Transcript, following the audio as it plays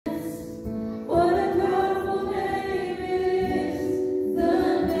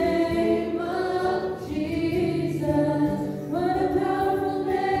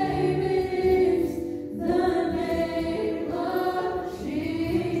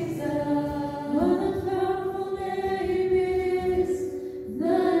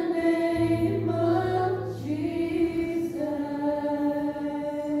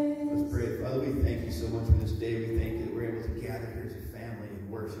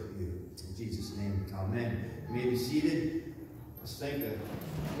worship you. In Jesus' name, amen. You may be seated. Let's thank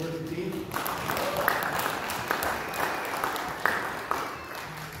the worship team.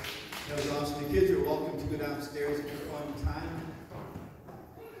 That was awesome. The kids are welcome to go downstairs at this point in time.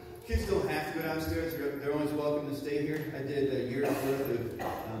 Kids don't have to go downstairs. They're always welcome to stay here. I did a year's worth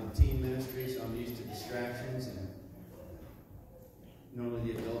of teen ministry, so I'm used to distractions. And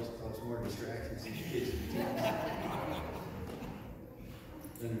normally the adults cause more distractions than the kids and teens.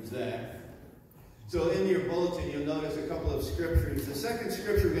 Then there's that. So in your bulletin, you'll notice a couple of scriptures. The second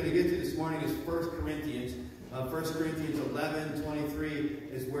scripture we're going to get to this morning is 1 Corinthians. 1 Corinthians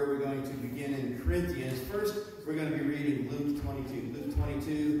 11:23 is where we're going to begin in Corinthians. First, we're going to be reading Luke 22. Luke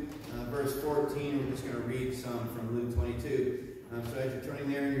 22, verse 14. We're just going to read some from Luke 22. So as you're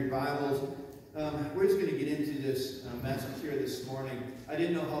turning there in your Bibles, we're just going to get into this message here this morning. I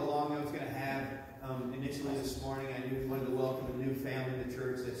didn't know how long I was going to have initially this morning. I knew we wanted to welcome a new family in the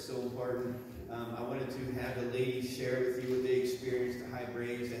church. That's so important. I wanted to have the ladies share with you what they experienced, the high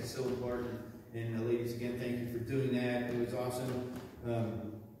praise. That's so important. And ladies, again, thank you for doing that. It was awesome.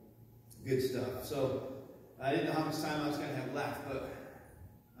 Good stuff. So I didn't know how much time I was going to have left, but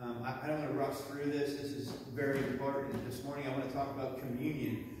I don't want to rush through this. This is very important. This morning I want to talk about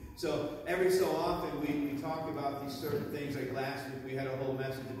communion. So every so often we talk about these certain things. Like last week we had a whole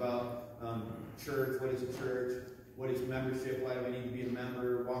message about church. What is a church? What is membership? Why do I need to be a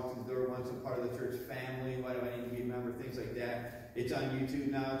member? Walk through the door once a part of the church family. Why do I need to be a member? Things like that. It's on YouTube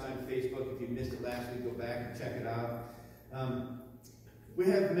now. It's on Facebook. If you missed it last week, go back and check it out. We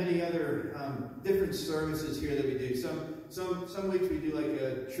have many other different services here that we do. Some weeks we do like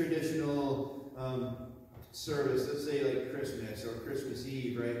a traditional service. Let's say like Christmas or Christmas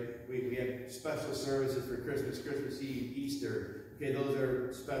Eve, right? We have special services for Christmas, Christmas Eve, Easter. Okay, those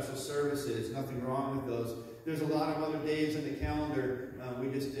are special services. Nothing wrong with those. There's a lot of other days in the calendar. We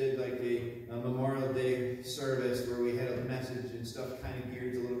just did like a Memorial Day service where we had a message and stuff kind of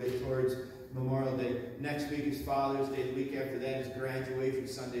geared a little bit towards Memorial Day. Next week is Father's Day. The week after that is Graduation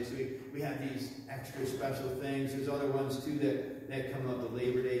Sunday. So we have these extra special things. There's other ones too that come up. The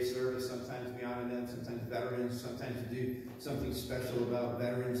Labor Day service, sometimes we honor them. Sometimes veterans. Sometimes we do something special about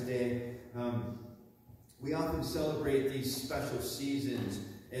Veterans Day. We often celebrate these special seasons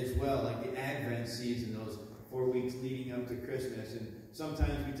as well, like the Advent season, those 4 weeks leading up to Christmas. And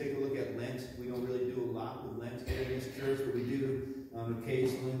sometimes we take a look at Lent. We don't really do a lot with Lent here in this church, but we do.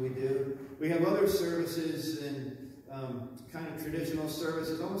 Occasionally we do. We have other services and kind of traditional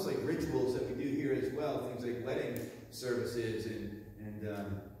services, almost like rituals that we do here as well. Things like wedding services and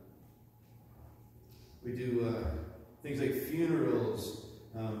we do things like funerals,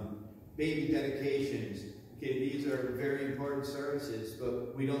 baby dedications. Okay, these are very important services,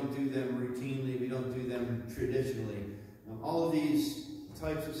 but we don't do them routinely. We don't do them traditionally. All of these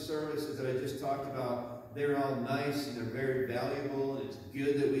types of services that I just talked about, they're all nice and they're very valuable. And it's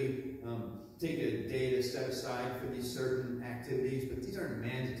good that we take a day to set aside for these certain activities, but these aren't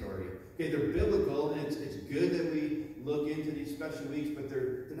mandatory. Okay, they're biblical, and it's good that we look into these special weeks, but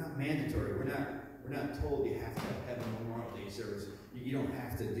they're not mandatory. We're not told you have to have a Memorial Day service. You don't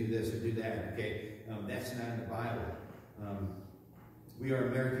have to do this or do that. Okay. That's not in the Bible. We are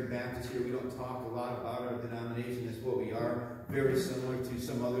American Baptists here. We don't talk a lot about our denomination. That's what we are. Very similar to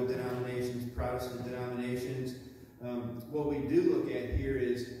some other denominations, Protestant denominations. What we do look at here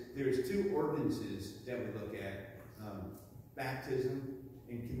is there's two ordinances that we look at. Baptism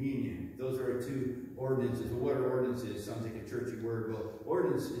and communion. Those are our two ordinances. Well, what are ordinances? Sounds like a churchy word. Well,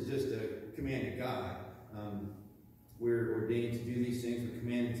 ordinance is just a command of God. We're ordained to do these things. We're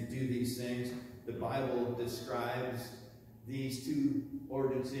commanded to do these things. The Bible describes these two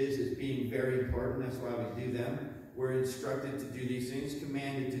ordinances as being very important. That's why we do them. We're instructed to do these things,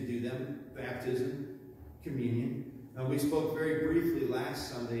 commanded to do them. Baptism, communion. We spoke very briefly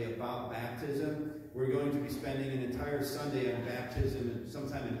last Sunday about baptism. We're going to be spending an entire Sunday on baptism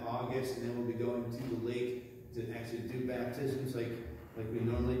sometime in August, and then we'll be going to the lake to actually do baptisms like we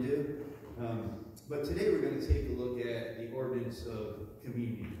normally do. But today we're going to take a look at the ordinance of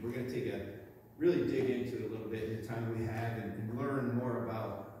communion. We're going to really dig into it a little bit in the time we have and learn more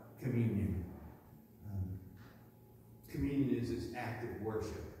about communion. Communion is this act of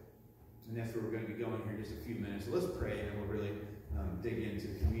worship. And that's where we're going to be going here in just a few minutes. So let's pray, and then we'll really dig into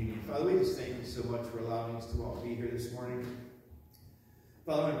communion. Father, we just thank you so much for allowing us to all be here this morning.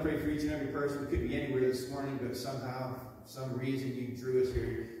 Father, I want to pray for each and every person who could be anywhere this morning, but somehow, for some reason, you drew us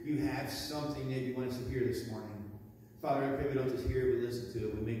here. You have something that you want us to hear this morning. Father, I pray we don't just hear it, we listen to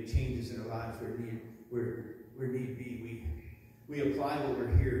it. We make changes in our lives where need be. We apply what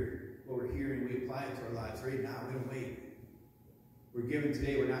we're hearing. We apply it to our lives right now. We don't wait. we're given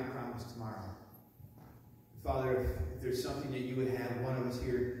today, we're not promised tomorrow. Father, if there's something that you would have one of us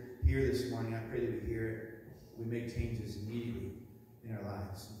here this morning, I pray that we hear it. We make changes immediately in our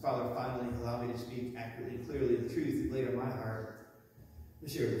lives. And Father, finally, allow me to speak accurately and clearly the truth you've laid on my heart to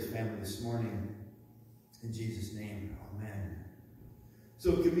share with this family this morning. In Jesus' name, amen.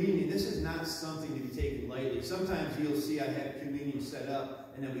 So communion, this is not something to be taken lightly. Sometimes you'll see I have communion set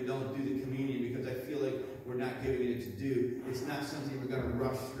up, and then we don't do the communion because I feel like we're not giving it its due. It's not something we're going to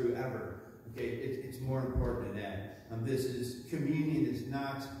rush through ever. Okay, it's more important than that. Communion is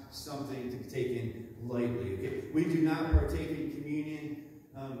not something to be taken lightly. Okay, we do not partake in communion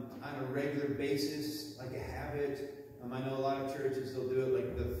on a regular basis, like a habit. I know a lot of churches, they'll do it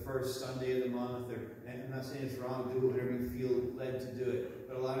like the first Sunday of the month. And I'm not saying it's wrong, do it whenever you feel led to do it.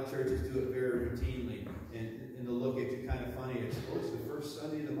 But a lot of churches do it very routinely. And they'll look at you kind of funny. It's the first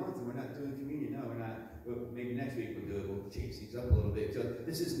Sunday of the month and we're not doing communion. No, we're not. Well, maybe next week we'll do it. We'll change things up a little bit. So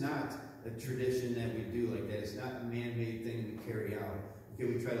this is not a tradition that we do like that. It's not a man-made thing we carry out.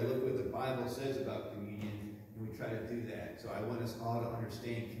 Okay, we try to look what the Bible says about communion, and we try to do that. So I want us all to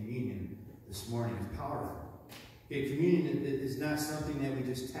understand communion this morning. It's powerful. Okay, communion is not something that we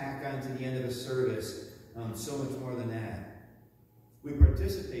just tack on to the end of a service. So much more than that. We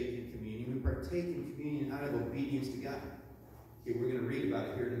participate in communion. We partake in communion out of obedience to God. Okay, we're going to read about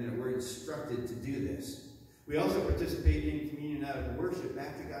it here in a minute. We're instructed to do this. We also participate in communion out of worship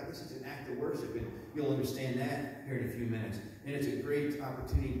back to God. This is an act of worship, and you'll understand that here in a few minutes. And it's a great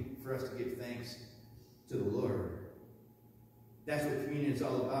opportunity for us to give thanks to the Lord. That's what communion is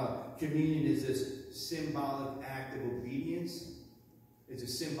all about. Communion is this symbolic act of obedience. It's a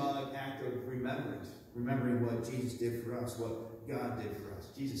symbolic act of remembrance. Remembering what Jesus did for us, what God did for us.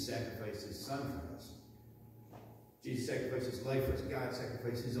 Jesus sacrificed his son for us. Jesus sacrificed his life for us. God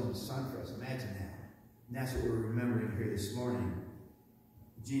sacrificed his own son for us. Imagine that. And that's what we're remembering here this morning.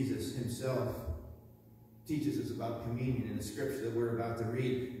 Jesus himself teaches us about communion in the scripture that we're about to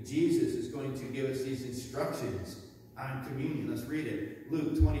read. Jesus is going to give us these instructions on communion. Let's read it.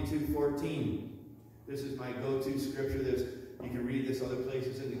 Luke 22:14. This is my go-to scripture. You can read this other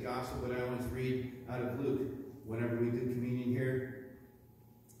places in the gospel, but I always read out of Luke whenever we do communion here.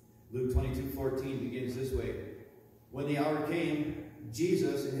 Luke 22:14 begins this way. When the hour came,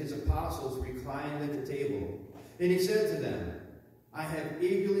 Jesus and his apostles reclined at the table. And he said to them, I have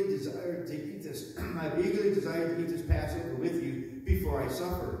eagerly desired to eat this. I have eagerly desired to eat this Passover with you before I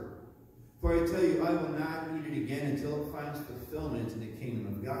suffer. For I tell you, I will not eat it again until it finds fulfillment in the kingdom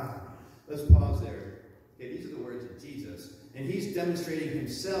of God. Let's pause there. Okay, these are the words of Jesus. And he's demonstrating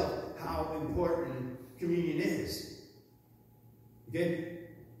himself how important communion is. Okay?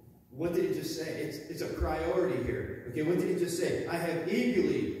 What did he just say? It's a priority here. Okay, what did he just say? I have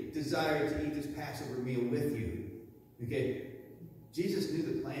eagerly desired to eat this Passover meal with you. Okay? Jesus knew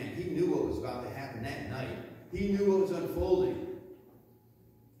the plan. He knew what was about to happen that night. He knew what was unfolding.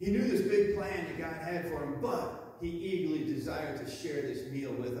 He knew this big plan that God had for him, but he eagerly desired to share this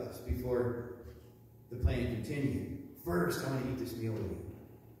meal with us before the plan continued. First, I want to eat this meal with you.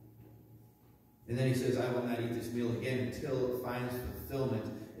 And then he says, I will not eat this meal again until it finds fulfillment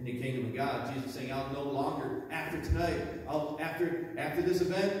in the kingdom of God. Jesus is saying, I'll no longer, after tonight, after this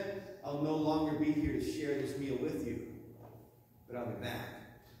event, I'll no longer be here to share this meal with you. But I'll be back.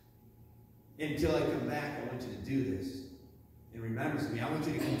 Until I come back, I want you to do this. And remember me. I want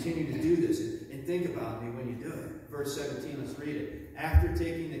you to continue to do this and think about me when you do it. Verse 17, let's read it. After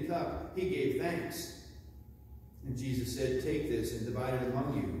taking the cup, he gave thanks. And Jesus said, take this and divide it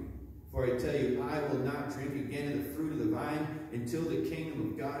among you. For I tell you, I will not drink again of the fruit of the vine until the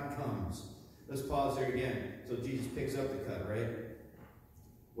kingdom of God comes. Let's pause there again. So Jesus picks up the cup, right?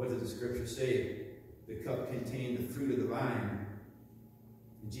 What does the scripture say? The cup contained the fruit of the vine.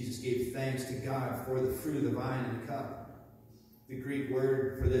 And Jesus gave thanks to God for the fruit of the vine in the cup. The Greek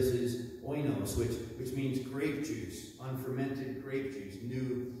word for this is oinos, which means grape juice, unfermented grape juice,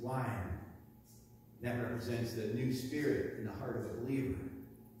 new wine. That represents the new spirit in the heart of a believer,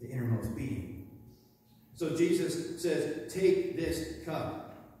 the innermost being. So Jesus says, take this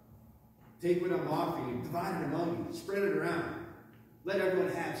cup. Take what I'm offering you, divide it among you, spread it around. Let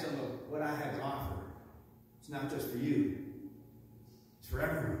everyone have some of what I have to offer. It's not just for you. It's for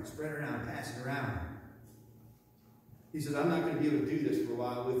everyone. Spread it around, pass it around. He says, I'm not going to be able to do this for a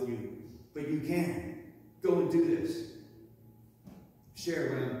while with you, but you can. Go and do this. Share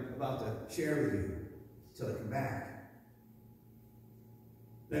what I'm about to share with you until I come back.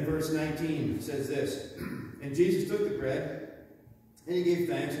 Then verse 19 says this, and Jesus took the bread, and he gave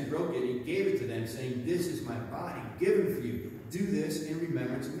thanks and broke it. He gave it to them, saying, this is my body given for you. Do this in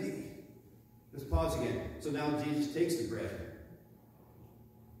remembrance of me. Let's pause again. So now Jesus takes the bread.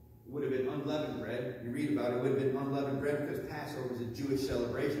 unleavened bread. You read about it, it would have been unleavened bread because Passover was a Jewish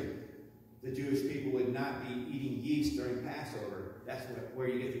celebration. The Jewish people would not be eating yeast during Passover. That's where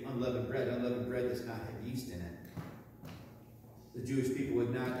you get the unleavened bread. Unleavened bread does not have yeast in it. The Jewish people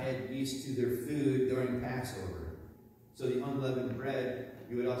would not add yeast to their food during Passover. So the unleavened bread,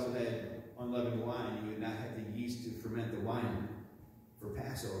 you would also add unleavened wine. You would not have the yeast to ferment the wine for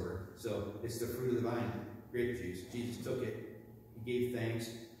Passover. So it's the fruit of the vine, grape juice. Jesus took it, he gave thanks,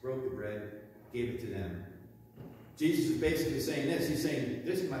 broke the bread, gave it to them. Jesus is basically saying this. He's saying,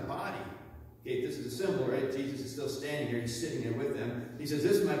 this is my body. Okay, this is a symbol, right? Jesus is still standing here. He's sitting there with them. He says,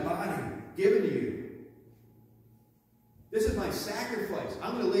 this is my body given to you. This is my sacrifice.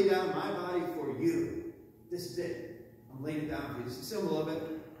 I'm going to lay down my body for you. This is it. I'm laying it down for you. It's a symbol of it.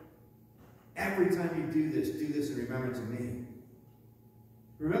 Every time you do this in remembrance of me.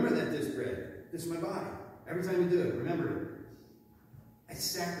 Remember that this bread, this is my body. Every time you do it, remember it. I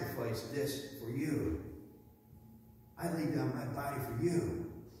sacrificed this for you. I laid down my body for you.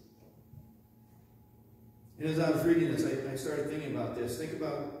 And as I was reading this, I started thinking about this. Think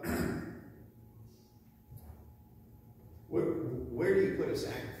about where do you put a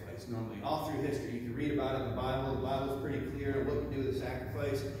sacrifice normally? All through history, you can read about it in the Bible. The Bible is pretty clear on what you do with a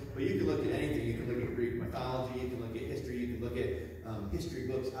sacrifice. But you can look at anything. You can look at Greek mythology. You can look at history. You can look at history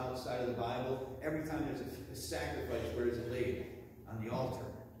books outside of the Bible. Every time there's a sacrifice, where is it laid? On the altar.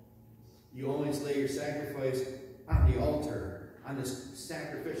 You always lay your sacrifice on the altar, on this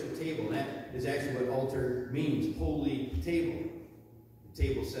sacrificial table. That is actually what altar means, holy table. The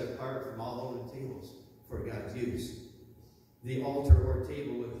table set apart from all other tables for God's use. The altar or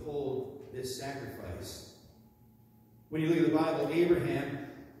table would hold this sacrifice. When you look at the Bible, Abraham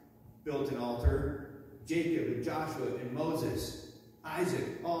built an altar. Jacob and Joshua and Moses,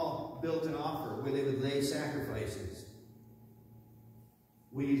 Isaac, all built an altar where they would lay sacrifices.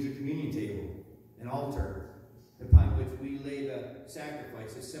 We use a communion table, an altar, upon which we lay the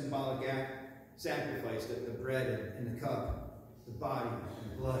sacrifice, the symbolic sacrifice, the bread and the cup, the body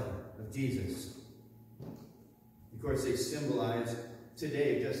and the blood of Jesus. Of course, they symbolize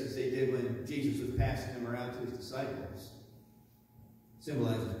today, just as they did when Jesus was passing them around to his disciples.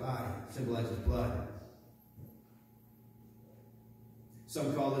 Symbolizes body, symbolizes blood.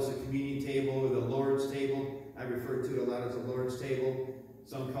 Some call this a communion table or the Lord's table. I refer to it a lot as the Lord's table.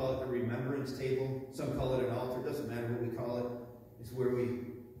 Some call it a remembrance table. Some call it an altar. It doesn't matter what we call it. It's where we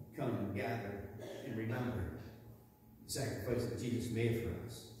come and gather and remember the sacrifice that Jesus made for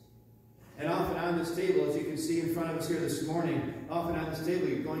us. And often on this table, as you can see in front of us here this morning, often on this table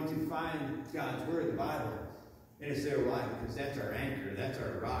you're going to find God's Word, the Bible. And it's there, why? Because that's our anchor. That's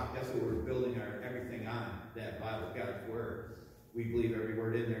our rock. That's what we're building our everything on, that Bible, God's Word. We believe every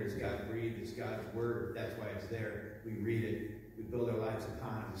word in there is God-breathed. It's God's Word. That's why it's there. We read it. We build our lives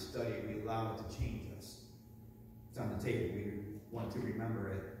upon it. We study it. We allow it to change us. It's on the table. We want to remember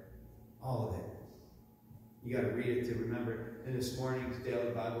it. All of it. You got to read it to remember it. In this morning's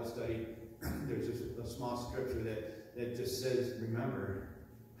daily Bible study, there's just a small scripture that just says, remember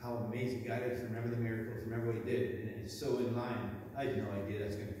how amazing God is. Remember the miracles. Remember what he did. And it's so in line. I had no idea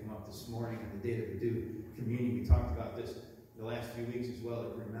that's going to come up this morning on the day that we do communion. We talked about this the last few weeks as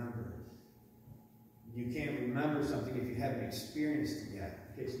well. Remember. You can't remember something if you haven't experienced it yet.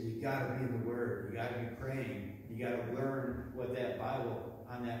 Okay, so you got to be in the Word. You got to be praying. You got to learn what that Bible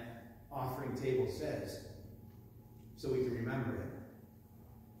on that offering table says, so we can remember it.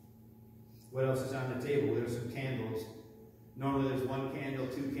 What else is on the table? There's some candles. Normally there's one candle,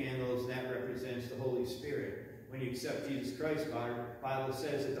 two candles. That represents the Holy Spirit. When you accept Jesus Christ, the Bible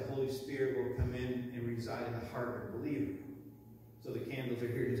says that the Holy Spirit will come in and reside in the heart of the believer. So the candles are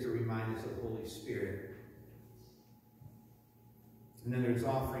here just to remind us of the Holy Spirit. And then there's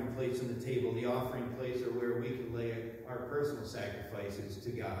offering plates on the table. The offering plates are where we can lay our personal sacrifices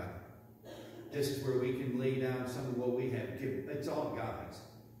to God. This is where we can lay down some of what we have. It's all God's.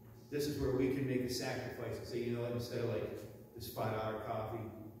 This is where we can make a sacrifice and say, you know what, instead of like this $5 coffee,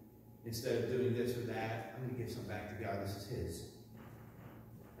 instead of doing this or that, I'm going to give some back to God. This is his.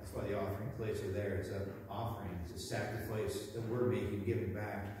 That's why the offering plates are there. It's an offering. It's a sacrifice that we're making, giving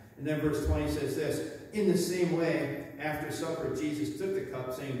back. And then verse 20 says this, in the same way, after supper, Jesus took the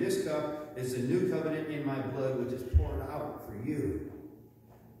cup, saying, this cup is the new covenant in my blood, which is poured out for you.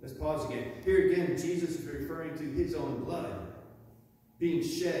 Let's pause again. Here again, Jesus is referring to his own blood being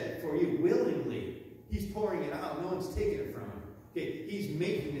shed for you willingly. He's pouring it out. No one's taking it from him. Okay, he's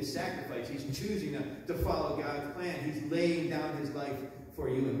making this sacrifice. He's choosing to follow God's plan. He's laying down his life for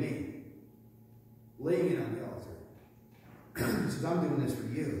you and me. Laying it on the altar. He says, I'm doing this for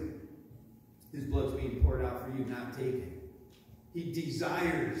you. His blood's being poured out for you, not taken. He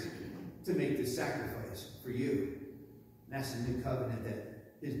desires to make this sacrifice for you. And that's the new covenant, that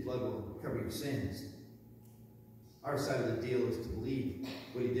his blood will cover your sins. Our side of the deal is to believe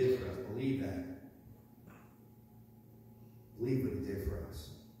what he did for us. Believe that. Believe what he did for us.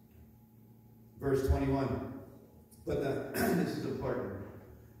 Verse 21. This is important.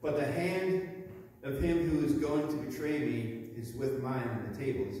 But the hand of him who is going to betray me is with mine on the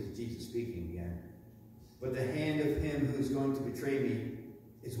table. This is Jesus speaking again. But the hand of him who is going to betray me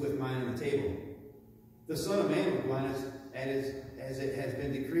is with mine on the table. The Son of Man will go on as it has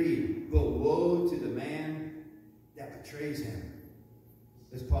been decreed. But woe to the man that betrays him.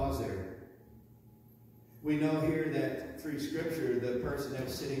 Let's pause there. We know here that through Scripture, the person that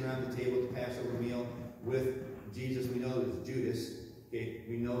was sitting around the table at the Passover meal with Jesus, we know it was Judas. Okay,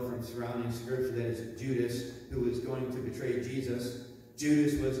 we know from surrounding Scripture that it's Judas who was going to betray Jesus.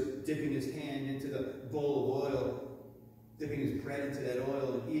 Judas was dipping his hand into the bowl of oil, dipping his bread into that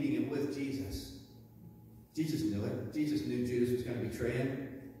oil and eating it with Jesus. Jesus knew it. Jesus knew Judas was going to betray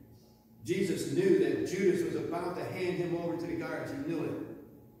him. Jesus knew that Judas was about to hand him over to the guards. He knew it.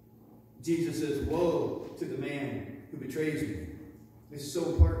 Jesus says, woe to the man who betrays me. This is so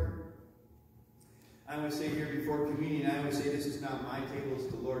important. I want to say here before communion, I want to say this is not my table, it's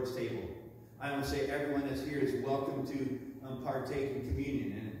the Lord's table. I want to say everyone that's here is welcome to partake in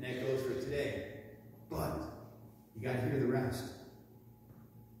communion, and that goes for today. But you got to hear the rest.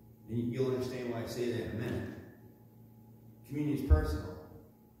 And you'll understand why I say that in a minute. Communion is personal.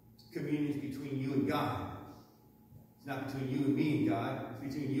 Communion is between you and God. It's not between you and me and God.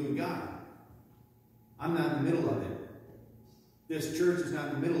 It's between you and God. I'm not in the middle of it. This church is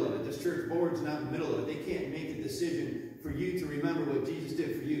not in the middle of it. This church board is not in the middle of it. They can't make a decision for you to remember what Jesus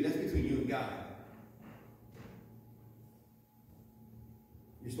did for you. That's between you and God.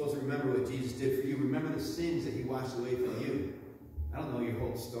 You're supposed to remember what Jesus did for you. Remember the sins that he washed away from you. I don't know your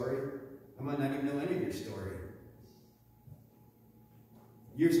whole story. I might not even know any of your story.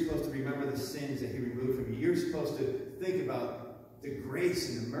 You're supposed to remember the sins that he removed from you. You're supposed to think about the grace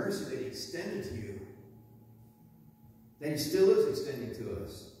and the mercy that he extended to you. That he still is extending to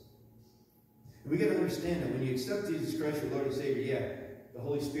us. And we got to understand that when you accept Jesus Christ, your Lord and Savior, yeah, the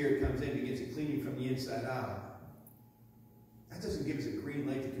Holy Spirit comes in and begins to clean you from the inside out. That doesn't give us a green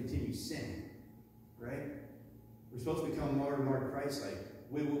light to continue sinning, right? We're supposed to become more and more Christ-like.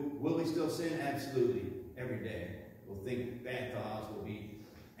 Will we still sin? Absolutely. Every day. We'll think bad thoughts. We'll be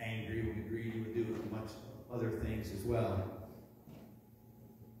angry. We'll be greedy. We'll do much other things as well.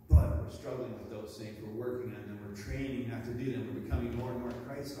 But we're struggling with those things. We're working on them. We're training not to do them. We're becoming more and more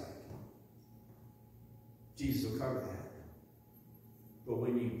Christ-like. Jesus will cover that. But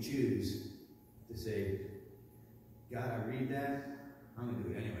when you choose to say, God, I read that, I'm going to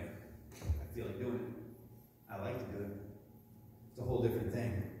do it anyway. I feel like doing it. I like to do it. It's a whole different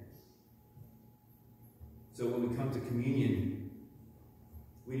thing. So when we come to communion,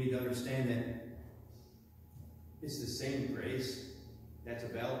 we need to understand that it's the same grace that's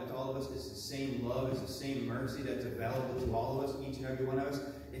available to all of us. It's the same love. It's the same mercy that's available to all of us, each and every one of us.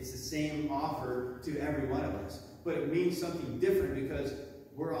 It's the same offer to every one of us. But it means something different because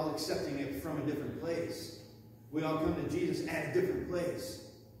we're all accepting it from a different place. We all come to Jesus at a different place.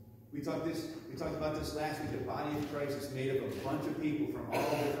 We talked about this last week. The body of Christ is made of a bunch of people from all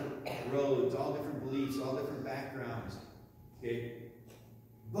different roads, all different beliefs, all different backgrounds. Okay?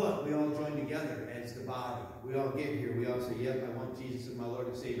 But we all join together as the body. We all get here. We all say, yep, I want Jesus as my Lord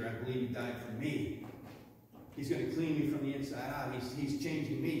and Savior. I believe he died for me. He's going to clean me from the inside out. He's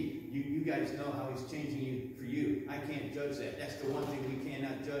changing me. You guys know how he's changing you for you. I can't judge that. That's the one thing we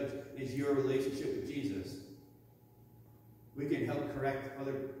cannot judge is your relationship with Jesus. We can help correct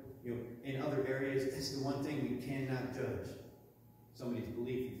in other areas. That's the one thing we cannot judge. Somebody's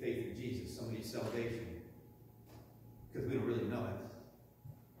belief and faith in Jesus. Somebody's salvation. Because we don't really know it.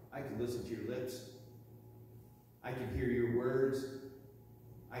 I can listen to your lips. I can hear your words.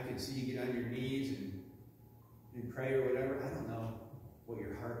 I can see you get on your knees and pray or whatever. I don't know what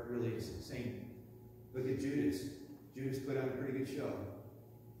your heart really is saying. Look at Judas. Judas put on a pretty good show.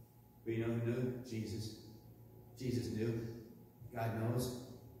 But you know who knew? Jesus. Jesus knew. God knows.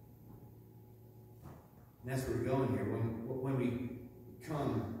 And that's where we're going here. When we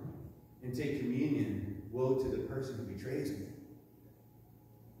come and take communion, woe to the person who betrays me.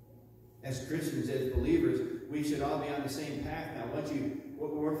 As Christians, as believers, we should all be on the same path now.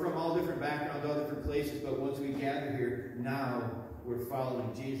 We're from all different backgrounds, all different places, but once we gather here, now we're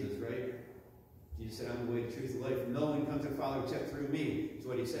following Jesus, right? Jesus said, I'm the way, the truth, and life. No one comes to Father except through me. Is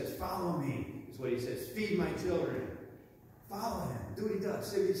what he says. Follow me. Is what he says. Feed my children. Follow him. Do what he does.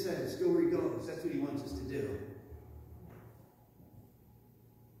 Say what he says. Go where he goes. That's what he wants us to do.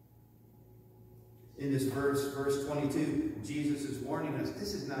 in this verse 22, Jesus is warning us,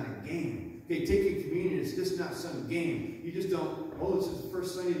 this is not a game. Okay, taking communion is just not some game. You just don't, oh, this is the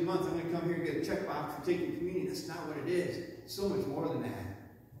first Sunday of the month, I'm going to come here and get a checkbox for taking communion. That's not what it is. It's so much more than that.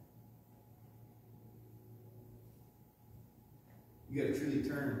 You got to truly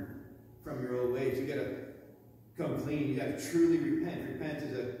turn from your old ways. You got to come clean. You got to truly repent. Repent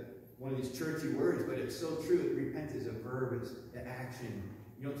is one of these churchy words, but it's so true. Repent is a verb. It's an action.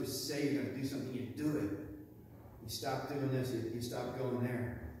 You don't just say you're going to do something. You do it. You stop doing this. You stop going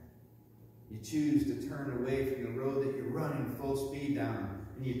there. You choose to turn away from the road that you're running full speed down,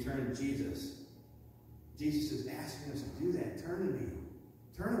 and you turn to Jesus. Jesus is asking us to do that. Turn to me.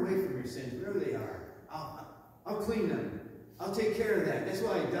 Turn away from your sins, wherever they are. I'll clean them. I'll take care of that. That's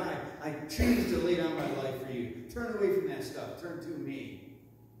why I died. I choose to lay down my life for you. Turn away from that stuff. Turn to me.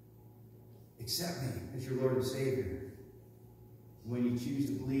 Accept me as your Lord and Savior. When you choose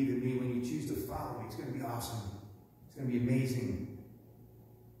to believe in me, when you choose to follow me, it's going to be awesome. It's going to be amazing.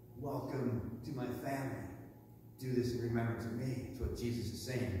 Welcome to my family. Do this in remembrance of me. That's what Jesus is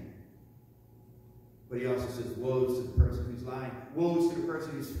saying. But he also says, woes to the person who's lying. Woes to the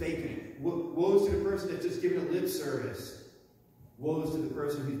person who's faking it. Woes to the person that's just giving a lip service. Woes to the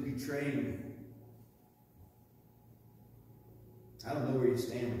person who's betraying me. I don't know where you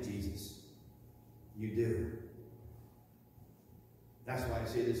stand with Jesus. You do. That's why I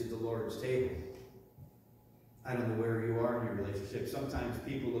say this is the Lord's table. I don't know where you are in your relationship. Sometimes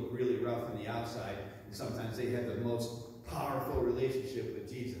people look really rough on the outside, and sometimes they have the most powerful relationship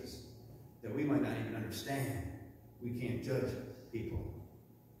with Jesus that we might not even understand. We can't judge people.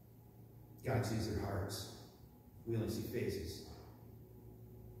 God sees their hearts. We only see faces.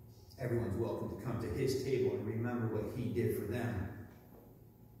 Everyone's welcome to come to his table and remember what he did for them.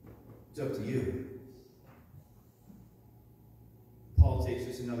 It's up to you. Paul takes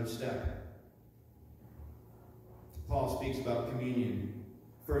this another step. Paul speaks about communion.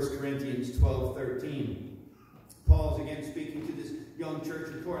 1 Corinthians 12:13. Paul is again speaking to this young church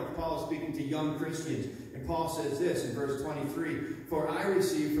in Corinth. Paul is speaking to young Christians. And Paul says this in verse 23. For I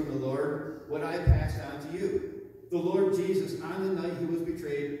received from the Lord what I passed on to you. The Lord Jesus, on the night he was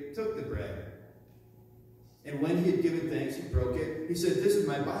betrayed, took the bread. And when he had given thanks, he broke it. He said, this is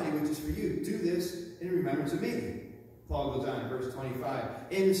my body, which is for you. Do this in remembrance of me. Paul goes on in verse 25.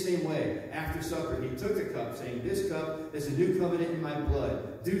 In the same way, after supper, he took the cup, saying, this cup is a new covenant in my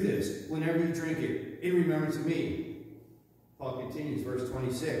blood. Do this whenever you drink it, in remembrance of me. Paul continues, verse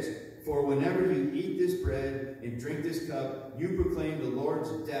 26. For whenever you eat this bread and drink this cup, you proclaim the Lord's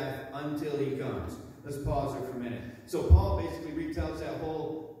death until he comes. Let's pause there for a minute. So Paul basically retells that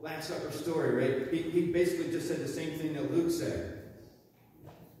whole Last Supper story, right? He basically just said the same thing that Luke said.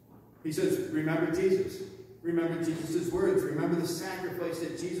 He says, remember Jesus. Remember Jesus' words. Remember the sacrifice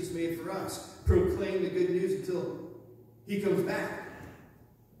that Jesus made for us. Proclaim the good news until he comes back.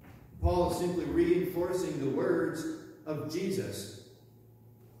 Paul is simply reinforcing the words of Jesus.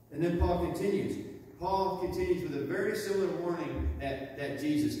 And then Paul continues. Paul continues with a very similar warning that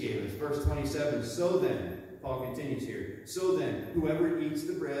Jesus gave us. Verse 27, so then, Paul continues here, so then, whoever eats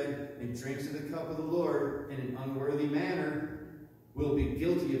the bread and drinks of the cup of the Lord in an unworthy manner will be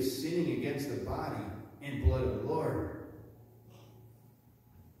guilty of sinning against the body and blood of the Lord.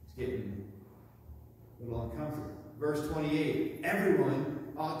 It's getting a little uncomfortable. Verse 28,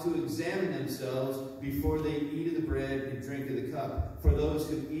 everyone ought to examine themselves before they eat of the bread and drink of the cup. For those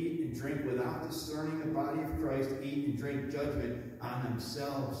who eat and drink without discerning the body of Christ eat and drink judgment on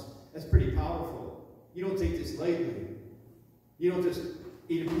themselves. That's pretty powerful. You don't take this lightly. You don't just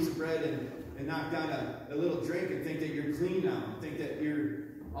eat a piece of bread and knock down a little drink and think that you're clean now and think that you're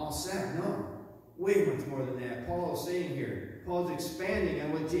all set. No. Way much more than that. Paul is saying here. Paul is expanding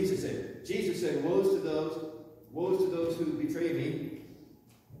on what Jesus said. Jesus said, woes to those who betray me.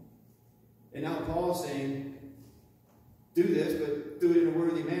 And now Paul is saying, do this, but do it in a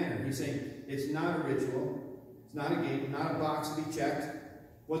worthy manner. He's saying, it's not a ritual. It's not a game, not a box to be checked.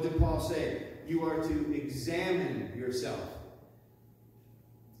 What did Paul say? You are to examine yourself.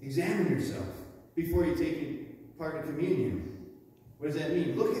 Examine yourself before you take part in communion. What does that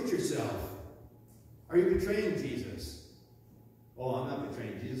mean? Look at yourself. Are you betraying Jesus? Oh, I'm not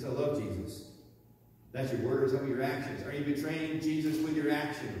betraying Jesus. I love Jesus. That's your words. How about your actions? Are you betraying Jesus with your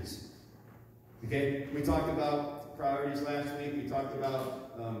actions? Okay, we talked about priorities last week. We talked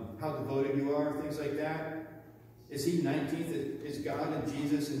about how devoted you are, things like that. Is he 19th? Is God and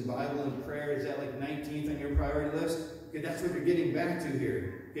Jesus and Bible and prayer, is that like 19th on your priority list? Okay, that's what you're getting back to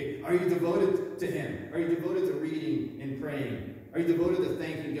here. Okay, are you devoted to him? Are you devoted to reading and praying? Are you devoted to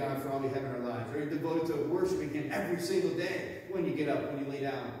thanking God for all we have in our lives? Are you devoted to worshiping him every single day? When you get up, when you lay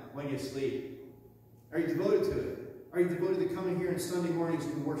down, when you sleep. Are you devoted to it? Are you devoted to coming here on Sunday mornings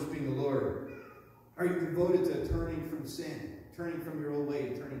and worshiping the Lord? Are you devoted to turning from sin, turning from your old way,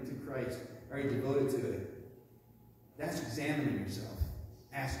 and turning to Christ? Are you devoted to it? That's examining yourself,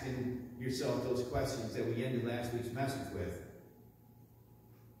 asking yourself those questions that we ended last week's message with.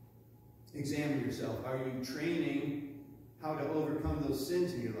 Examine yourself. Are you training how to overcome those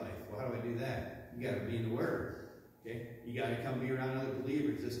sins in your life? Well, how do I do that? You got to be in the Word. Okay? You got to come be around other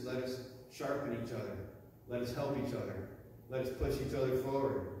believers. Just let us sharpen each other. Let us help each other. Let us push each other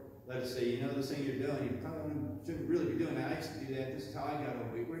forward. Let us say, you know, this thing you're doing, you probably shouldn't really be doing that. I used to do that. This is how I got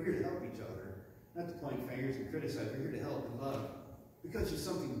over it. We're here to help each other. Not to point fingers and criticize. We're here to help and love. Because there's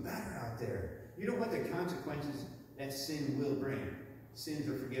something better out there. You don't want the consequences that sin will bring. Sins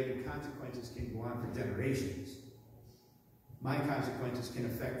are forgiven. Consequences can go on for generations. My consequences can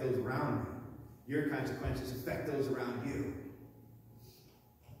affect those around me. Your consequences affect those around you.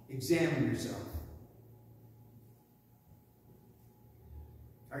 Examine yourself.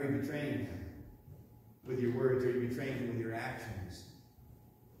 Are you betraying him with your words? Are you betraying him with your actions?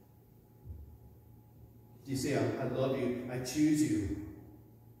 Do you say, I love you, I choose you,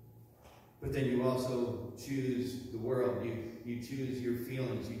 but then you also choose the world. You choose your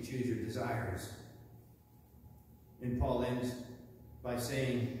feelings. You choose your desires. And Paul ends by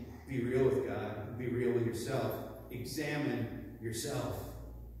saying, be real with God. Be real with yourself. Examine yourself.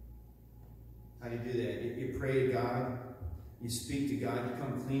 How do you do that? You pray to God. You speak to God. You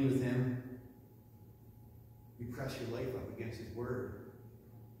come clean with him. You press your life up against his word.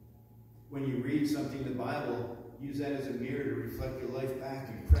 When you read something in the Bible, use that as a mirror to reflect your life back.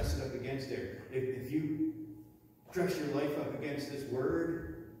 You press it up against there. If you press your life up against this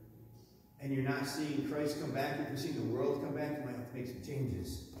word and you're not seeing Christ come back, if you're seeing the world come back, you might have to make some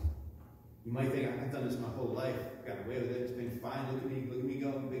changes. You might think, I've done this my whole life. I've got away with it. It's been fine. Look at me go.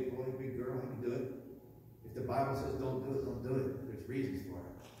 I'm a big boy, big girl. I can do it. If the Bible says don't do it, don't do it. There's reasons for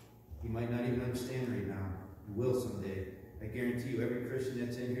it. You might not even understand right now. You will someday. I guarantee you, every Christian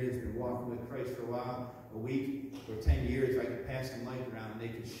that's in here that's been walking with Christ for a while, a week or 10 years, I could pass the mic around and they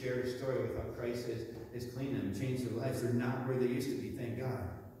could share a story with how Christ has cleaned them and changed their lives. They're not where they used to be, thank God.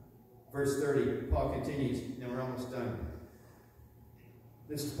 Verse 30, Paul continues, and we're almost done.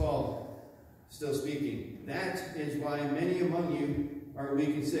 This is Paul still speaking. That is why many among you are weak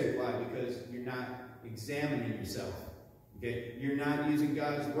and sick. Why? Because you're not examining yourself. Okay? You're not using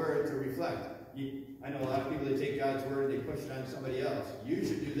God's word to reflect. I know a lot of people that take God's word and they push it on somebody else. You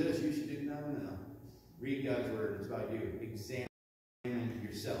should do this. You should do no. Read God's word. It's about you. Examine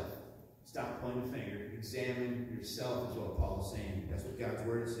yourself. Stop pointing the finger. Examine yourself is what Paul is saying. That's what God's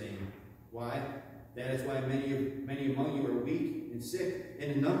word is saying. Why? That is why many among you are weak and sick,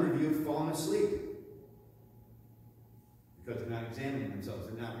 and a number of you have fallen asleep. Because they're not examining themselves.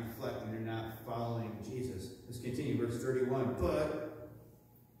 They're not reflecting. They're not following Jesus. Let's continue. Verse 31. But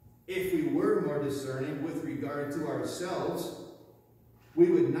if we were more discerning with regard to ourselves, we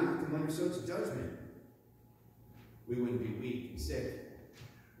would not come under such judgment. We wouldn't be weak and sick,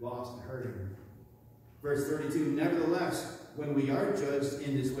 lost and hurting. Verse 32, nevertheless, when we are judged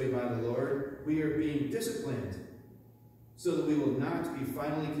in this way by the Lord, we are being disciplined, so that we will not be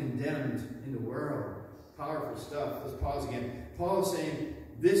finally condemned in the world. Powerful stuff. Let's pause again. Paul is saying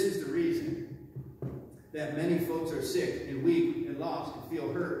this is the reason that many folks are sick and weak and lost and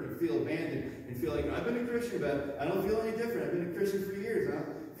feel hurt and feel abandoned and feel like, I've been a Christian, but I don't feel any different. I've been a Christian for years. I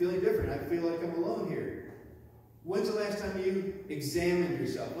don't feel any different. I feel like I'm alone here. When's the last time you examined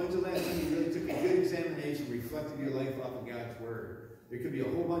yourself? When's the last time you really took a good examination, reflected your life off of God's word? There could be a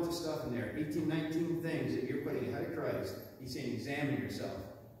whole bunch of stuff in there, 18, 19 things that you're putting ahead of Christ. He's saying, examine yourself.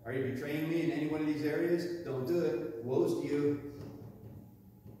 Are you betraying me in any one of these areas? Don't do it. Woe's to you.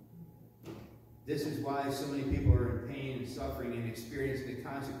 This is why so many people are in pain and suffering and experiencing the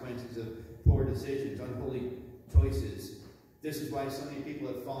consequences of poor decisions, unholy choices. This is why so many people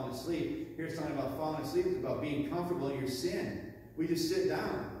have fallen asleep. Here's talking about falling asleep. It's about being comfortable in your sin. We just sit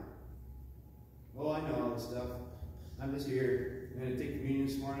down. Oh, I know all this stuff. I'm just here. I'm going to take communion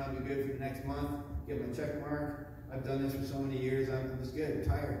this morning. I'll be good for the next month. Get my check mark. I've done this for so many years. I'm just good. I'm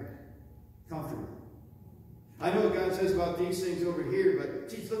tired. Comfortable. I know what God says about these things over here, but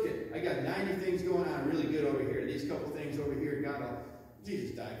geez, look at, I got 90 things going on really good over here. These couple things over here, God will,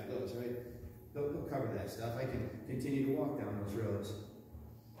 Jesus died for those, right? He'll cover that stuff. I can continue to walk down those roads.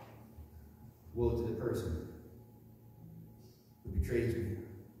 Woe to the person who betrays me.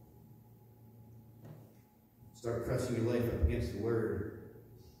 Start pressing your life up against the word.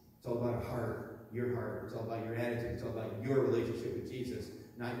 It's all about a heart, your heart. It's all about your attitude. It's all about your relationship with Jesus.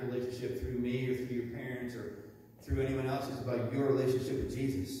 Not your relationship through me or through your parents or through anyone else. It's about your relationship with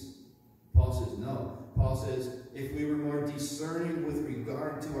Jesus. Paul says no. Paul says if we were more discerning with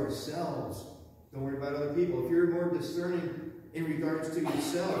regard to ourselves, don't worry about other people. If you're more discerning in regards to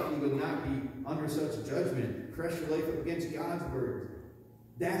yourself, you would not be under such judgment. Press your life up against God's word.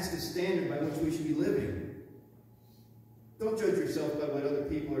 That's the standard by which we should be living. Don't judge yourself by what other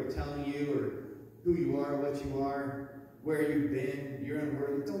people are telling you or who you are, what you are, where you've been, your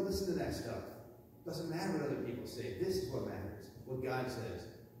unworthy. Don't listen to that stuff. It doesn't matter what other people say. This is what matters. What God says.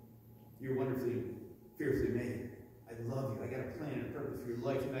 You're wonderfully, fearfully made. I love you. I got a plan and a purpose for your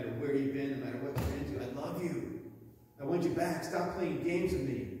life, no matter where you've been, no matter what you've been to. I love you. I want you back. Stop playing games with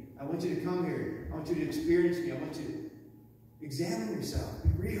me. I want you to come here. I want you to experience me. I want you to examine yourself.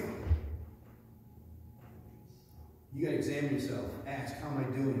 Be real. You got to examine yourself. Ask, how am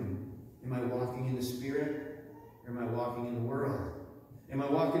I doing? Am I walking in the Spirit, or am I walking in the world? Am I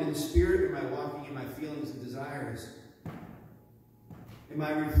walking in the Spirit, or am I walking in my feelings and desires? Am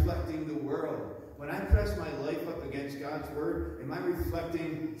I reflecting the world? When I press my life up against God's word, am I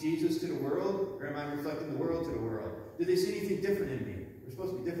reflecting Jesus to the world, or am I reflecting the world to the world? Do they see anything different in me? We're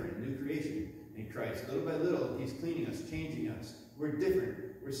supposed to be different, new creation in Christ. Little by little, he's cleaning us, changing us. We're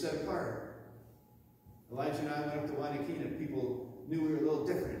different. We're set apart. Elijah and I went up to Wanakina. People knew we were a little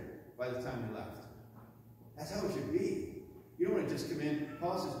different by the time we left. That's how it should be. You don't want to just come in.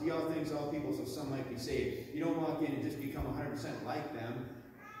 Paul says, be all things, all people, so some might be saved. You don't walk in and just become 100% like them.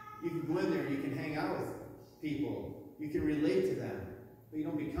 You can go in there and you can hang out with people. You can relate to them, but you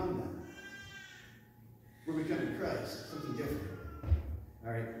don't become them. We're becoming Christ, something different.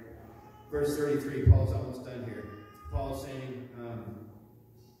 All right, verse 33, Paul's almost done here. Paul's saying,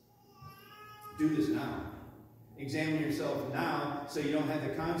 do this now. Examine yourself now so you don't have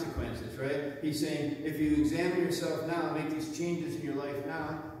the consequences, right? He's saying, if you examine yourself now, make these changes in your life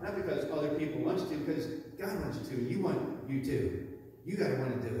now, not because other people want you to, because God wants you to, and you want you to. You got to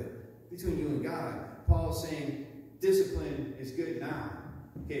want to do it. Between you and God. Paul's saying, discipline is good now.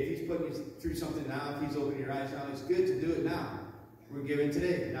 Okay, if he's putting you through something now, if he's opening your eyes now, it's good to do it now. We're given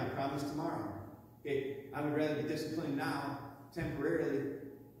today, not promised tomorrow. Okay, I would rather be disciplined now, temporarily,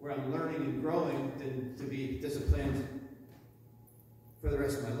 where I'm learning and growing, than to be disciplined for the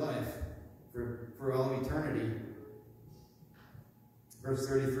rest of my life, for all of eternity. Verse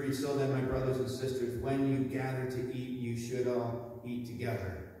 33, so then, my brothers and sisters, when you gather to eat, you should all eat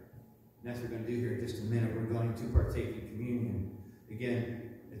together. And that's what we're going to do here in just a minute. We're going to partake in communion. Again,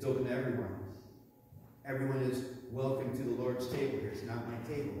 it's open to everyone. Everyone is welcome to the Lord's table here. It's not my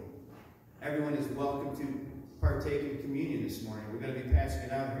table. Everyone is welcome to partake in communion this morning. We're going to be passing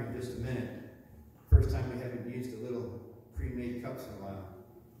it out here in just a minute. First time we haven't used a little pre-made cups in a while.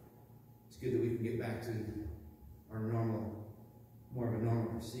 It's good that we can get back to our normal, more of a normal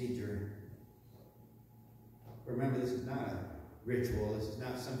procedure. But remember, this is not a ritual. This is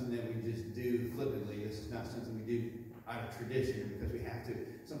not something that we just do flippantly. This is not something we do out of tradition because we have to.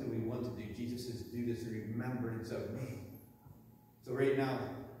 Something we want to do. Jesus says, do this in remembrance of me. So right now,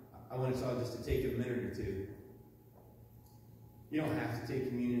 I want us all just to take a minute or two. You don't have to take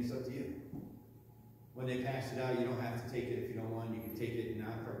communion. It's up to you. When they pass it out, you don't have to take it if you don't want. You can take it and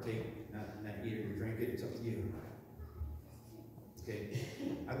not partake, not eat it or drink it. It's up to you. Okay?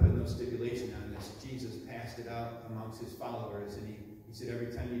 I put no stipulation on this. Jesus passed it out amongst his followers, and he said, every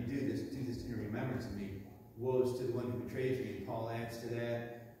time you do this in remembrance of me. Woe is to the one who betrays me. And Paul adds to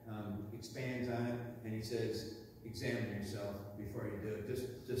that, expands on it, and he says, examine yourself before you do it.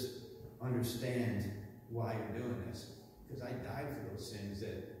 Just understand why you're doing this. Because I died for those sins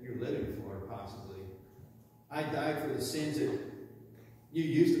that you're living for, possibly. I died for the sins that you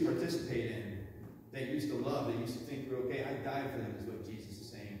used to participate in, that you used to love, that you used to think were okay. I died for them, is what Jesus is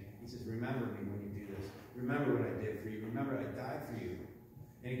saying. He says, remember me when you do this. Remember what I did for you. Remember I died for you.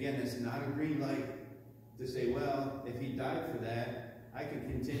 And again, that's not a green light to say, well, if he died for that, I can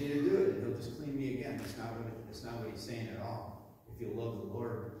continue to do it, and he'll just clean me again. That's not what he's saying at all. If you'll love the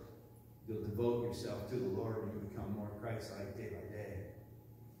Lord, you'll devote yourself to the Lord, and you become more Christ-like day by day.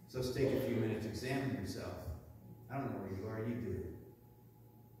 So let's take a few minutes, examine yourself. I don't know where you are, you do.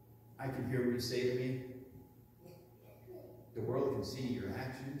 I can hear what you say to me. The world can see your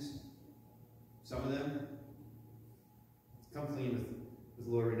actions. Some of them. Come clean with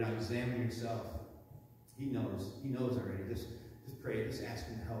the Lord right now. Examine yourself. He knows. He knows already. Just pray. Just ask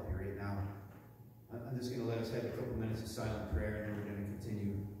him to help you right now. I'm just going to let us have a couple minutes of silent prayer, and then we're going to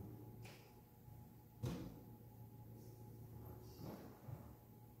continue.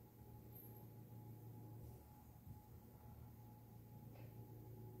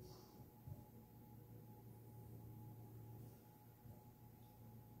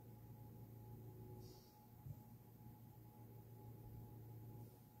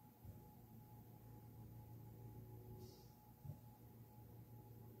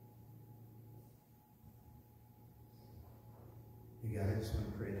 just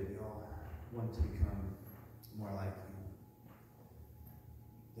want to pray that we all want to become more like you.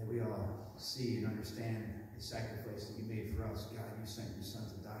 That we all see and understand the sacrifice that you made for us. God, you sent your son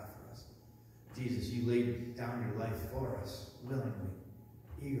to die for us. Jesus, you laid down your life for us, willingly,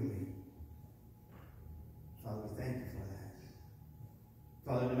 eagerly. Father, we thank you for that.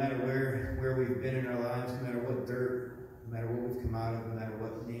 Father, no matter where we've been in our lives, no matter what dirt, no matter what we've come out of, no matter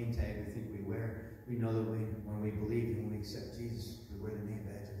what name tag we think we wear, we know that when we believe and when we accept Jesus, we wear the name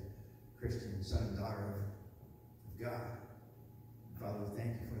badge of Christian, son and daughter of God. Father, we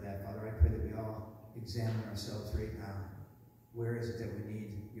thank you for that. Father, I pray that we all examine ourselves right now. Where is it that we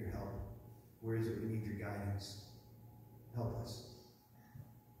need your help? Where is it we need your guidance? Help us.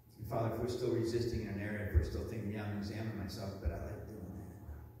 And Father, if we're still resisting in an area, if we're still thinking, yeah, I'm examining myself, but I like doing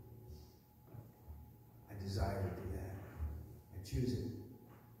that. I desire to do that. I choose it.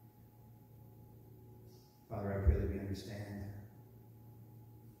 Father, I pray that we understand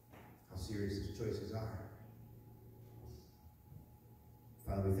how serious these choices are.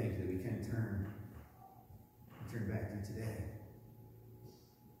 Father, we thank you that we can turn back to you today.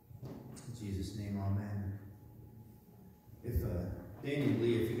 In Jesus' name, amen. If Danny and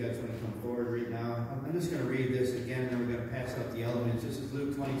Lee, if you guys want to come forward right now, I'm just going to read this again, and then we're going to pass out the elements. This is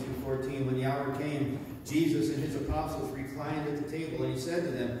Luke 22:14. When the hour came, Jesus and his apostles reclined at the table, and he said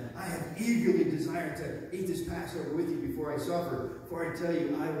to them, I have eagerly desired to eat this Passover with you before I suffer. For I tell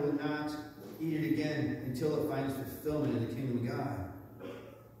you, I will not eat it again until it finds fulfillment in the kingdom of God.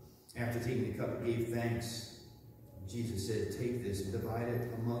 After taking the cup, he gave thanks. Jesus said, take this and divide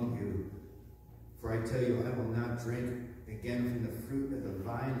it among you. For I tell you, I will not drink again from the fruit of the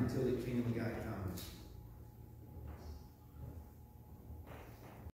vine until the kingdom of God comes.